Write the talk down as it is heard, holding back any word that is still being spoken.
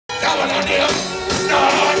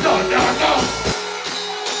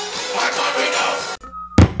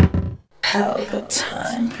Pelpa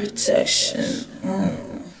time protection.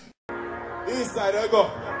 East side, I go.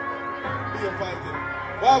 Be a fighting.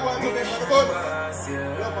 Walk on to them, man. Good.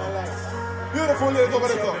 Love my life. Beautiful ladies over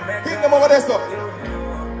there, so. Hit them over there, so.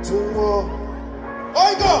 Two.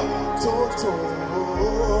 I go. Two.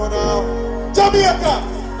 Now. Jamaica.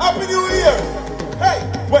 Happy New Year. Hey.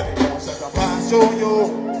 When the emotions are past, show you.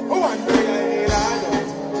 One day I hate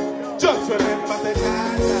all. Just remember the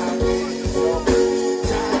chance I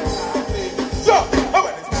made. So,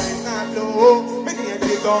 when it's time not low, many and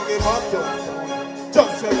they don't give up to us.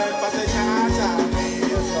 Just remember the chance I made.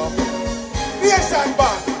 Nation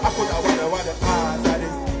boss, I could have wonder what the past of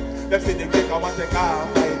this. Them say they think I want to car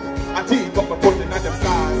fight. I think up my putting at them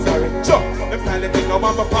stars, sorry. Chuck, them style they think I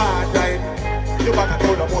want my part right. You back and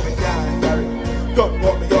told them what me can't carry. Don't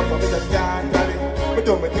put me out for me just can't carry. But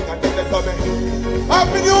don't me think I get the summit.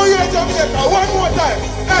 Happy New Year, Jamaica, one more time.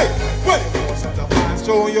 Hey, when the emotions are past,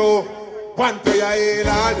 show you. One to your head,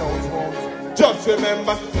 I don't want. Just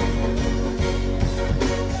remember.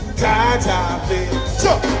 Jaja feel.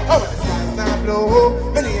 So, when the skies not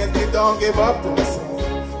blow, many and they don't give up to us.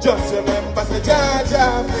 Just remember, say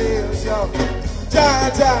Jaja feels your,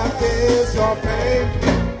 Jaja feels your pain.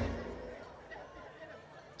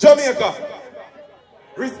 Jamaica,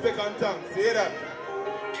 respect and thanks. See that?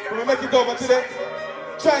 When we make it over today,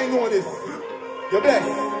 try and know this. You're blessed.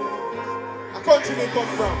 A country we come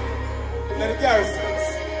from. Let the garrisons.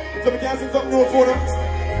 So we can sing something new for them.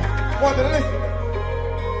 Want to listen?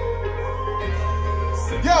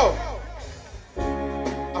 Yo!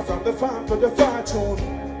 I from the farm to the fortune.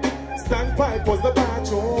 Standpipe was the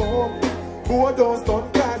bathroom. Board doors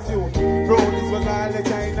don't pass you. Brownies was all the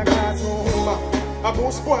China classroom. A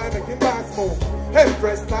bush boy making bass move.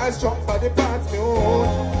 Empress style strong body parts me own.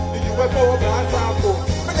 The UFO blast out boom.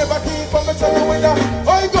 I never keep on my trouble window.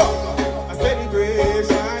 Oh, you go! A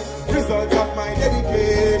celebration. Results of my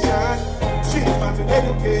dedication. Streets matter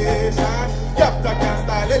education. Yaksta can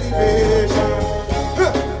style elevation.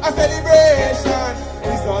 A celebration.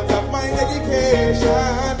 Results of my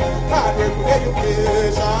dedication. Hard work with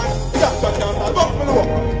education. Yaksta can style. Box me low.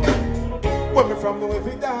 When me from the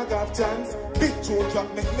way dog have chance. Big tune drop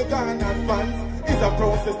make me gone advance. It's a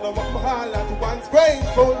process, no one all at once.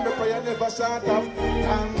 Grateful, me prayer never short of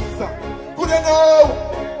cancer. Good enough.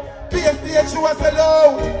 Be a stage you a sell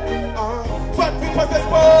out. Fat people say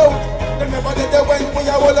spout. They never did the when we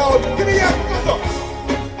are all out. Give me a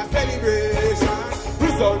celebration.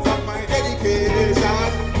 Results of my dedication.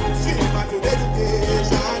 Street man to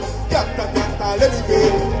dedication. Yaksta can style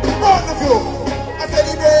elevate. All of you. A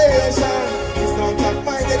celebration. Results of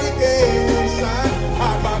my dedication.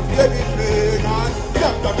 Hard back to every flavor.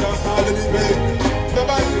 Yaksta can style elevate.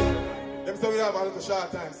 Them say we have a little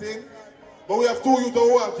short time, see? But we have two youth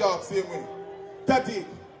who work job same way. 30.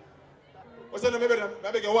 What's the name of them?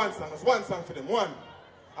 I beg you one song. There's one song for them. One.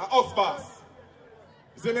 An ox bass.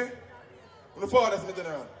 You see me? On the forward, that's my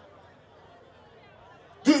general.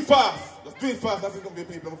 Do it fast. Just do it fast. That's going to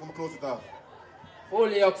be people from close it off.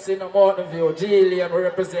 Fully up in the Mountain View, Jillian will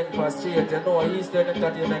represent for straight, you know, Eastern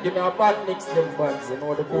Entertainment. Give me a bad mix them bands, you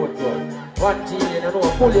know, the boat girl. One Jillian, you know,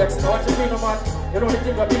 fully up, you know, what you free now, man? You know, the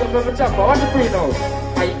thing that big up every chapter, what you free now?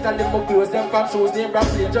 I tell them my clothes, them from shoes, them from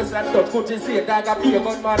plane, just like touch, could you see it, dog, a beer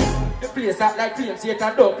gun, man. The place act like cream, see it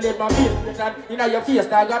and don't play my beer, and in your face,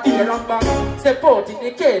 dog, a beer run back. Step out in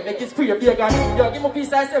the cave, make it free, beer gun. Yo, give me a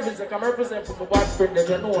piece of 7 so I can represent for my bad friend, that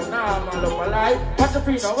you know, nah, man, love my life. What you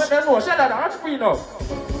free now? When they know, shut up, what you free now?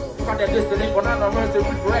 Because they're listening for none of mercy,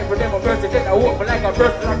 we right for them a mercy, get a walk like a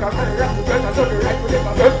person, like a man, like a person, so they right for them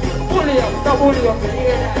a mercy. Bully up, stop bully up, you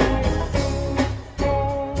hear that?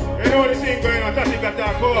 You know the thing going on, Tati got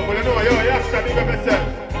that go up, but you know, yo, Yaksta, big up yourself.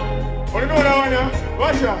 But you know that one, yeah?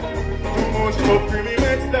 Watch out. Too much smoke,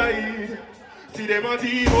 criminals died. See them on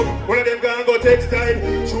TV, one of them gonna go take side.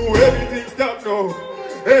 True, everything stop now.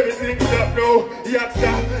 Everything stop now.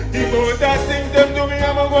 Yaksta, the more that things them do me,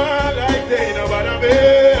 I'm a one like they no bother me.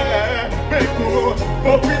 Make too much,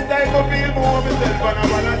 but this time I feel more myself and I'm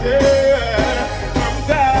gonna tell. I'm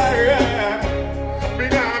sorry.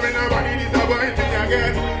 Because nobody disappoint me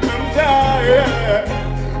again. I'm sorry.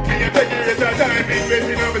 Me a take it rest of time,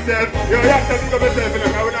 investing on myself. Yo, Yaksta, think of myself,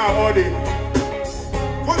 look, I will not hold it.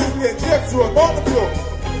 Put this play, Jake's Road, on the floor.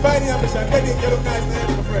 Find the ambition, get it, you look nice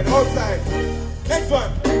and my friend. Outside. Next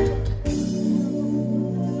one.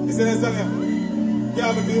 You see that song here? Yeah,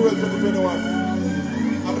 I'm going to do well 2021.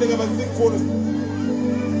 I'm going to sing for this.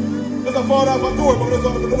 There's a fall off a tour, but there's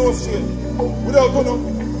something to know straight. Without going to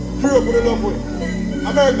Europe with the love with.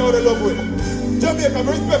 America with the love with. Jamaica,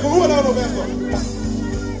 respect for who down over there.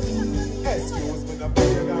 Excuse me, the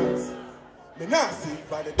pagans. Me not seek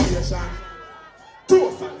validation.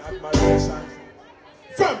 Toast and admiration.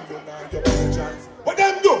 From you now your patience. What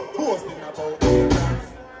them do? Boasting about ignorance.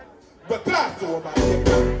 But class over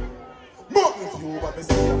ignorance. Mountain view of the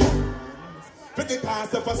sea. For the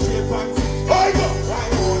cast of a straight pants. I go. Why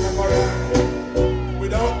on and around.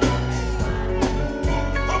 Without me.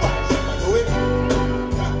 How much should I do it?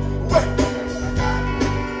 Wait.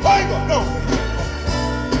 I go. No.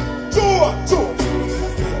 Two.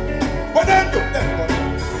 But then do them.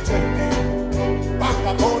 Back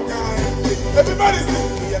up on time. Everybody's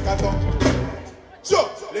thinking you can talk. Sure.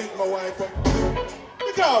 Link my wife up.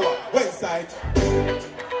 The car. Website.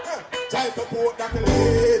 Child support that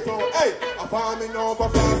later. Hey, a farming over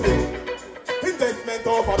farming. Investment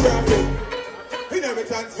over profit.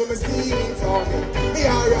 Inheritance for my seeds on me. Me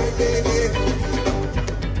alright, baby.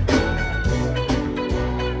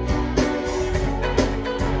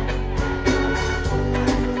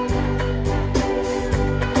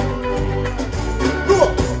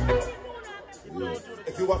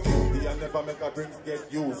 If you are 50 and never make a drinks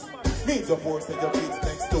get used, means of force that your feet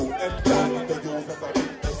next to and planning to use as a big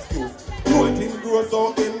excuse. You want him grow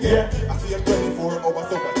so him get. I see him 24 hours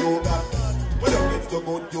so that you got. When you get so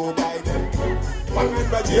good, you buy them.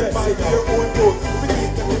 100 buy their own clothes. We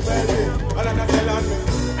keep them in bed. And I can tell on me.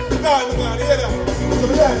 No, I'm going to hear that. So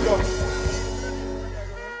there you go.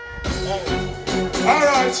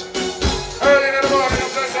 Alright. Early in the morning,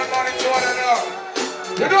 I'm just morning to one another.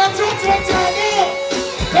 You don't talk to one another.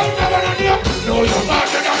 Don't never know you. No, you're not.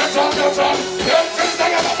 You're not talk. You're just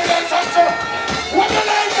like a million times. What the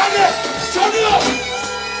lights on there? Turn it up.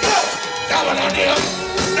 That one on there.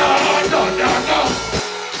 No. I'm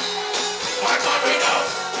on me now.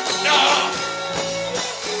 No.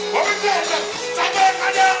 What we say? Stop it,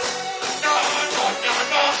 man. No.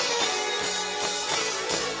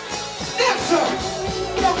 Yes, sir.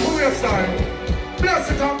 Look who you're starting. Bless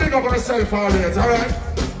it and big up on yourself always, alright?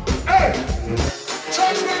 Hey!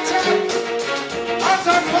 Judgment time!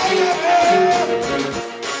 Attack fire, man!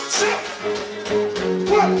 Shit!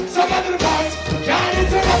 Well, somebody the boys! Can't you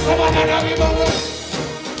tell us about that we bubble?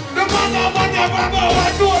 The man never know I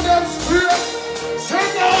do them straight!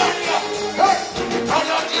 Sing on! Hey! I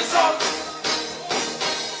love this song!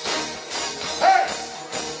 Hey!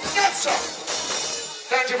 Yes, sir!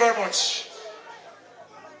 Thank you very much.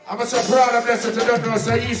 I'm so proud of this, you don't know,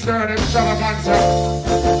 say Eastern extravaganza.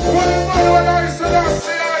 What is my when I used to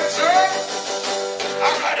see I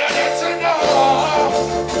gotta let you know.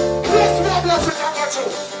 Bless me, bless it, I'm got you.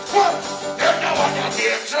 What? There's no one that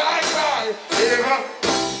did try.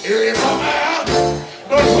 Even man.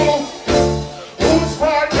 But who's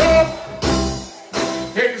fighting?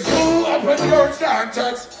 Things who up in your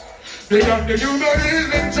standards. Beyond the human is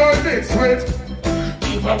enjoy mixed with.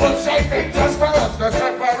 People would say things just for us to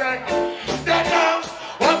separate. Then now,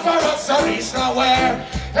 one for us to reach nowhere.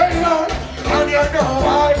 Hey Lord, and you know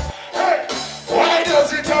why? Hey, why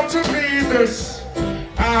does it have to be this?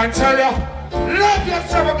 I tell you, love your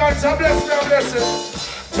extravaganza, bless you, bless it.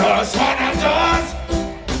 Just one of those.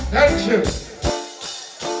 Thank you.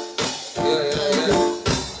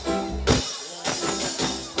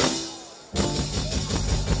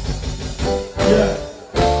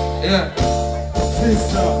 Yeah.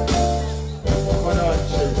 Sizzla.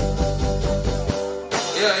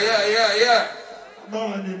 Yeah.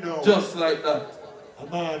 Man, you know. Just like that.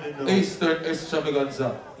 Man, you know. Eastern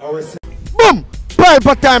extravaganza. Boom!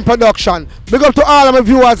 Pelpa Time production. Big up to all of my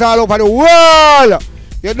viewers all over the world.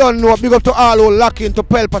 You don't know. Big up to all who lock into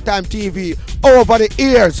Pelpa Time TV over the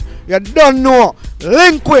years. You don't know.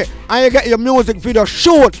 Link with and you get your music video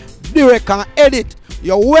shoot, direct and edit.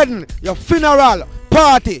 Your wedding, your funeral,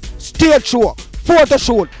 party, stage show, photo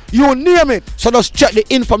shoot, you name it. So just check the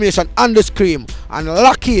information on the screen and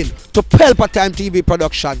lock in to Pelpa Time TV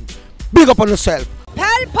production. Big up on yourself.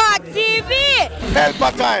 Pelpa TV!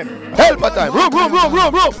 Pelpa Time! Pelpa Time! Room!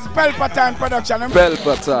 Pelpa Time production.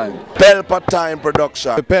 Pelpa Time. Pelpa Time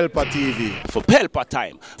production. Pelpa TV. For Pelpa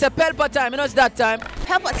Time. It's a Pelpa Time, you know it's that time.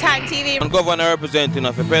 Pelpa Time TV. I'm governor representing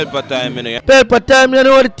of Pelpa Time, you know. Pelpa Time, you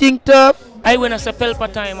know what the thing tough? I when I say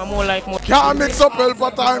Pelpa Time, I'm more like more. Can't mix up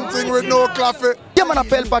Pelpa Time thing with no coffee. Yeah, man, a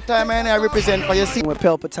Pelpa Time, and I represent for your scene with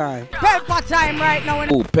Pelpa Time. Pelpa Time right now.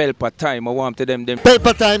 Oh, Pelpa Time, I want to them.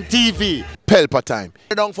 Pelpa Time TV. Pelpa Time.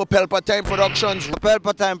 You're down for Pelpa Time Productions.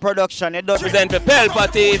 Pelpa Time production. It does Represent for Pelpa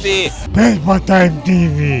TV. Pelpa Time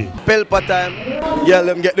TV. Pelpa Time. Yeah,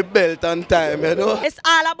 let them get the belt on time, you know. It's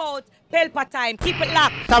all about Pelpa Time. Keep it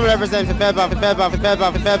locked. Come represent for Pelpa, Pelpa,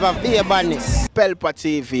 Pelpa, Pelpa, Pelpa, Pelpa, Pelpa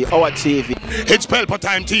TV, our TV. It's Pelpa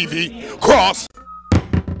Time TV. Cross.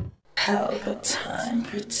 Pelpa Time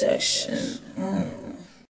protection.